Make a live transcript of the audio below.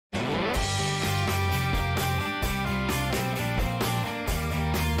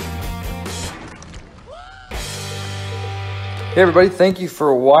Hey everybody, thank you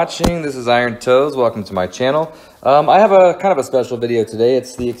for watching. This is Iron Toes. Welcome to my channel. I have a kind of a special video today.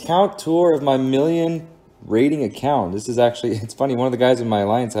 It's the account tour of my million rating account. This is actually, it's funny, one of the guys in my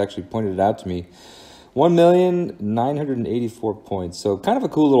alliance actually pointed it out to me. 1,984 points. So kind of a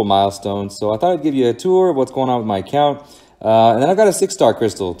cool little milestone. So I thought I'd give you a tour of what's going on with my account. And then I've got a 6-star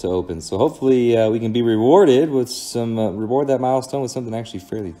crystal to open. So hopefully we can be rewarded with some, reward that milestone with something actually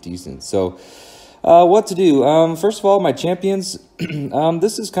fairly decent. So what to do? First of all, my champions.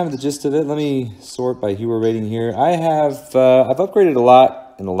 This is kind of the gist of it. Let me sort by hero rating here. I have I've upgraded a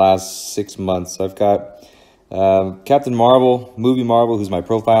lot in the last 6 months. I've got Captain Marvel, Movie Marvel, who's my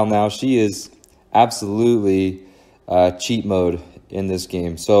profile now. She is absolutely cheat mode in this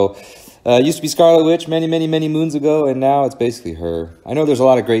game. So used to be Scarlet Witch many moons ago, and now it's basically her. I know there's a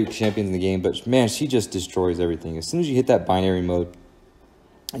lot of great champions in the game, but man, she just destroys everything. As soon as you hit that binary mode,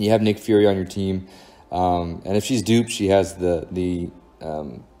 and you have Nick Fury on your team, and if she's duped, she has the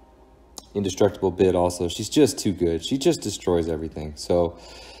indestructible bid also. She's just too good. She just destroys everything. So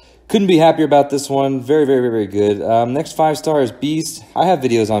couldn't be happier about this one. Very good. Next 5-star is Beast. I have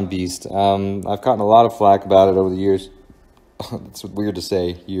videos on Beast. I've gotten a lot of flack about it over the years. It's weird to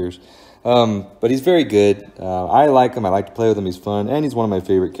say, years. But he's very good. I like him. I like to play with him. He's fun, and he's one of my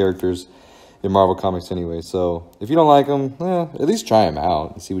favorite characters in Marvel Comics anyway. So if you don't like him, at least try him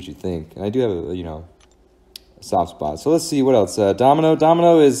out and see what you think. And I do have a soft spot. So let's see what else. Domino.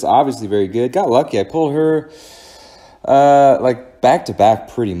 Domino is obviously very good. Got lucky. I pulled her like back to back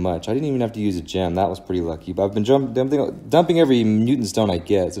pretty much. I didn't even have to use a gem. That was pretty lucky. But I've been dumping every mutant stone I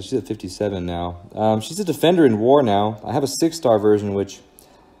get. So she's at 57 now. She's a defender in war now. I have a 6-star version, which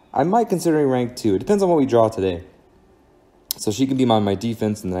I might consider rank 2. It depends on what we draw today. So she can be my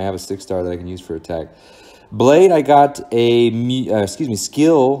defense, and then I have a 6-star that I can use for attack. Blade, I got a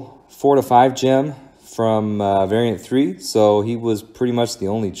skill 4 to 5 gem from variant 3. So he was pretty much the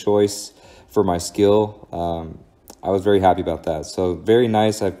only choice for my skill. I was very happy about that. So very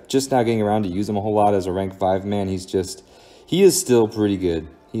nice. I'm just now getting around to use him a whole lot as a rank 5 man. He is still pretty good.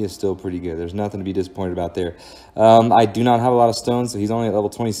 He is still pretty good. There's nothing to be disappointed about there. I do not have a lot of stones, so he's only at level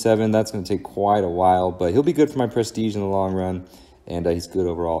 27. That's going to take quite a while, but he'll be good for my prestige in the long run, and he's good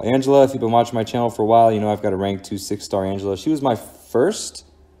overall. Angela, if you've been watching my channel for a while, you know I've got a rank 2 6-star Angela. She was my first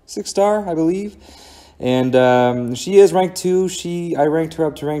 6-star, I believe, and she is rank 2. I ranked her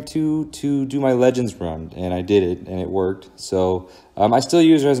up to rank 2 to do my Legends run, and I did it, and it worked. So I still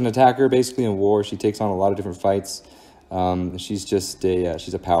use her as an attacker, basically in war. She takes on a lot of different fights. She's just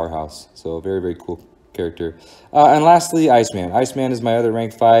she's a powerhouse. So a very cool character. And lastly, Iceman. Iceman is my other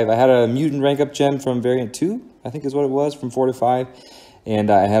rank 5. I had a mutant rank up gem from variant 2, I think is what it was, from 4 to 5. And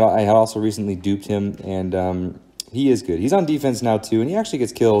I had also recently duped him, and he is good. He's on defense now too, and he actually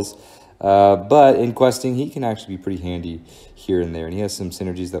gets kills. But in questing, he can actually be pretty handy here and there, and he has some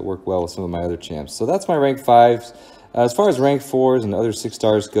synergies that work well with some of my other champs. So that's my rank 5s. As far as rank 4s and other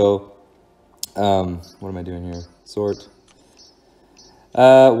 6-stars go, what am I doing here? Sort.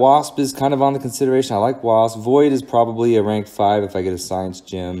 Wasp is kind of on the consideration. I like Wasp. Void is probably a rank 5 if I get a science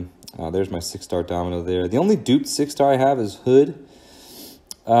gem. There's my 6-star Domino there. The only duped 6-star I have is Hood.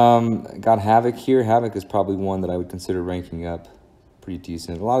 Got Havoc here. Havoc is probably one that I would consider ranking up pretty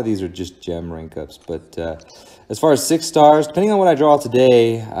decent. A lot of these are just gem rank ups, but as far as 6-stars, depending on what I draw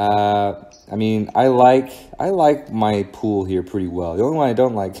today, I mean, I like my pool here pretty well. The only one I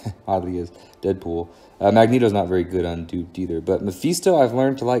don't like, oddly, is Deadpool. Magneto's not very good on duped either, but Mephisto I've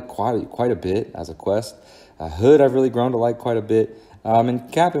learned to like quite a bit as a quest. Hood I've really grown to like quite a bit.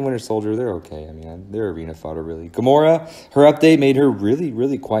 And Cap and Winter Soldier, they're okay. I mean, they're arena fodder, really. Gamora, her update made her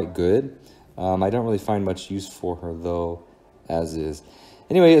really quite good. I don't really find much use for her, though, as is.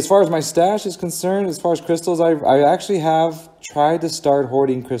 Anyway, as far as my stash is concerned, as far as crystals, I actually have tried to start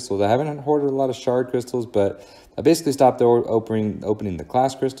hoarding crystals. I haven't hoarded a lot of shard crystals, but I basically stopped opening the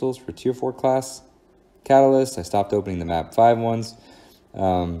class crystals for tier 4 class catalysts. I stopped opening the map 5 ones.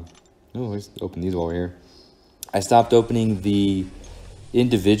 Let's open these while we're here. I stopped opening the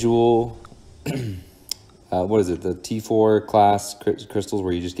individual, what is it, the T4 class crystals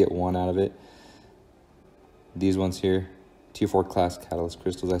where you just get 1 out of it. These ones here. Tier 4 class catalyst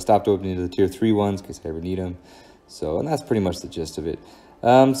crystals. I stopped opening the tier 3 ones in case I ever need them. So, and that's pretty much the gist of it.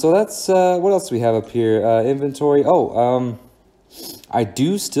 So that's, what else do we have up here? Inventory. I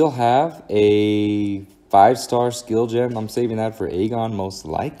do still have a 5-star skill gem. I'm saving that for Aegon most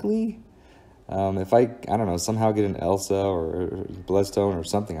likely. If I don't know, somehow get an Elsa or Bloodstone or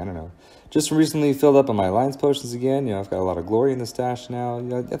something, I don't know. Just recently filled up on my Alliance potions again. I've got a lot of glory in the stash now.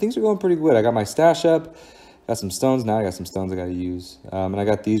 Things are going pretty good. I got my stash up. Got some stones now. I got some stones I got to use. And I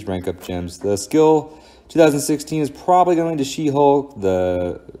got these rank up gems. The skill 2016 is probably going to She-Hulk.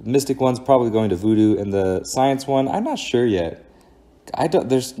 The Mystic one's probably going to Voodoo. And the Science one, I'm not sure yet.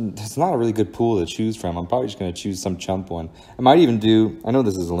 There's not a really good pool to choose from. I'm probably just going to choose some chump one. I might even do, I know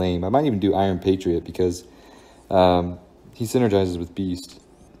this is lame, I might even do Iron Patriot because he synergizes with Beast.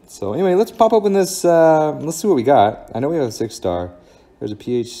 So anyway, let's pop open this, let's see what we got. I know we have a 6-star. There's a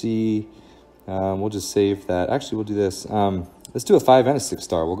PHC. We'll just save that. Actually, we'll do this. Let's do a 5 and a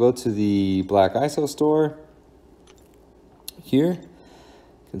 6-star. We'll go to the Black ISO store here.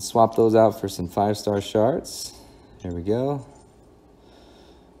 Can swap those out for some 5-star shards. Here we go.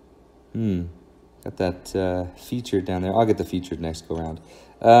 Got that featured down there. I'll get the featured next go round.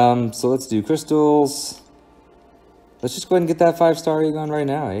 So let's do crystals. Let's just go ahead and get that 5-star Aegon right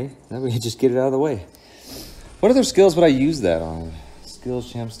now, eh? That way we just get it out of the way. What other skills would I use that on?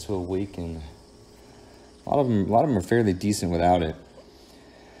 Skills champs to awaken. A lot of them are fairly decent without it.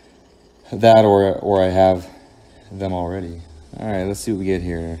 That or I have them already. All right, let's see what we get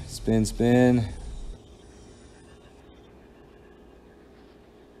here. Spin, spin.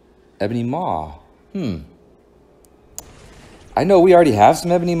 Ebony Maw. I know we already have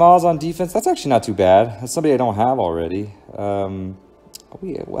some Ebony Maws on defense. That's actually not too bad. That's somebody I don't have already. I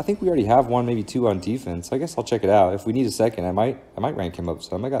think we already have one, maybe 2 on defense. I guess I'll check it out. If we need a second, I might rank him up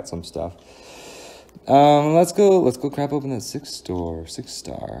some. I got some stuff. Let's go crap open that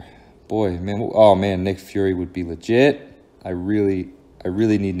 6-star. Boy, man. Oh man, Nick Fury would be legit. I really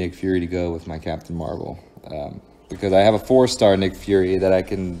need Nick Fury to go with my Captain Marvel. Because I have a 4-star Nick Fury that I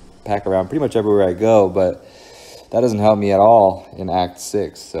can pack around pretty much everywhere I go, but that doesn't help me at all in Act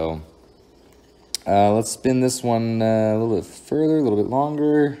 6. So let's spin this one a little bit further, a little bit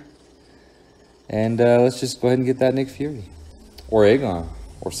longer. And let's just go ahead and get that Nick Fury. Or Aegon.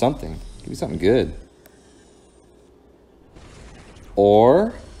 Or something. Give me something good.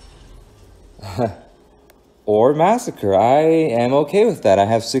 Or Massacre. I am okay with that. I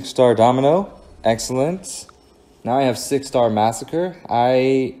have 6-star Domino. Excellent. Now I have 6-star Massacre.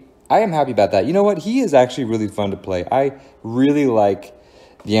 I am happy about that. You know what? He is actually really fun to play. I really like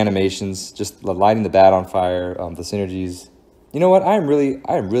the animations, just lighting the bat on fire, the synergies. You know what? I am really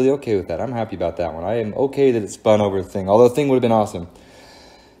okay with that. I'm happy about that one. I am okay that it spun over Thing, although Thing would have been awesome.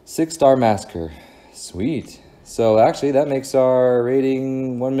 6-star Massacre. Sweet. So actually that makes our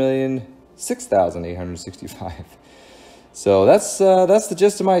rating 1,006,865. So that's the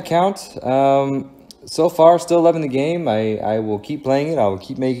gist of my account. So far, still loving the game. I will keep playing it. I will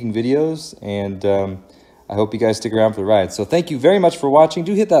keep making videos, and I hope you guys stick around for the ride. So thank you very much for watching.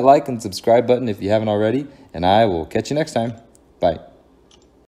 Do hit that like and subscribe button if you haven't already, and I will catch you next time. Bye.